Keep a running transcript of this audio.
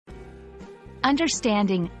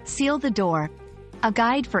Understanding, Seal the Door. A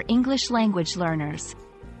guide for English language learners.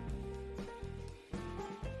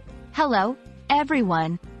 Hello,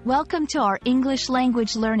 everyone. Welcome to our English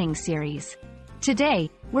language learning series.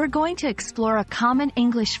 Today, we're going to explore a common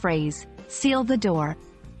English phrase, seal the door.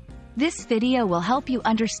 This video will help you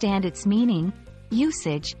understand its meaning,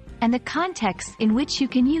 usage, and the context in which you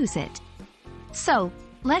can use it. So,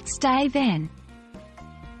 let's dive in.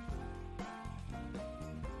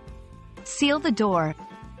 Seal the door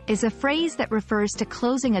is a phrase that refers to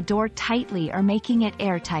closing a door tightly or making it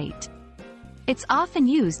airtight. It's often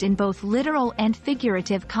used in both literal and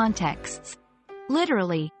figurative contexts.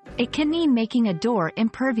 Literally, it can mean making a door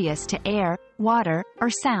impervious to air, water, or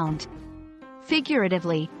sound.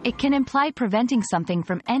 Figuratively, it can imply preventing something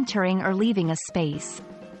from entering or leaving a space.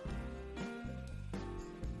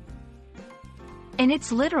 In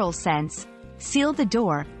its literal sense, seal the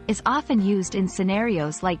door is often used in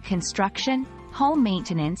scenarios like construction, home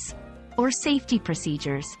maintenance, or safety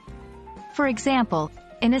procedures. For example,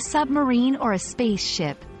 in a submarine or a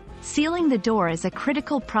spaceship, sealing the door is a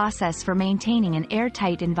critical process for maintaining an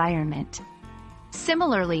airtight environment.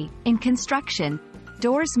 Similarly, in construction,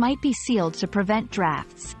 doors might be sealed to prevent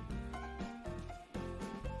drafts.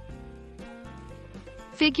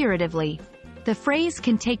 Figuratively, the phrase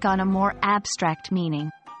can take on a more abstract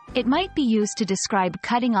meaning. It might be used to describe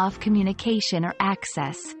cutting off communication or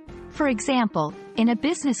access. For example, in a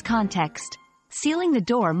business context, sealing the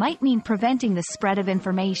door might mean preventing the spread of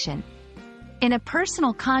information. In a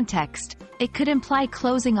personal context, it could imply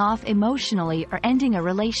closing off emotionally or ending a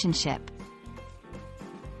relationship.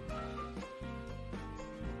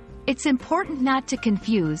 It's important not to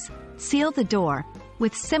confuse seal the door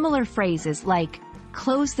with similar phrases like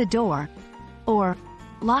close the door or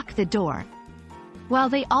lock the door. While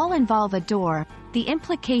they all involve a door, the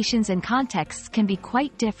implications and contexts can be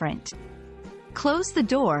quite different. Close the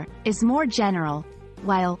door is more general,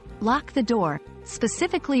 while lock the door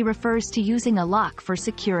specifically refers to using a lock for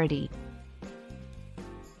security.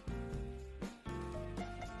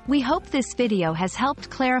 We hope this video has helped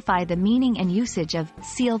clarify the meaning and usage of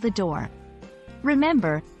seal the door.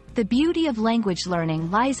 Remember, the beauty of language learning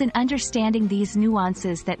lies in understanding these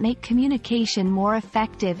nuances that make communication more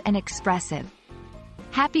effective and expressive.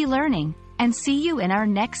 Happy learning, and see you in our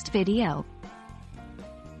next video.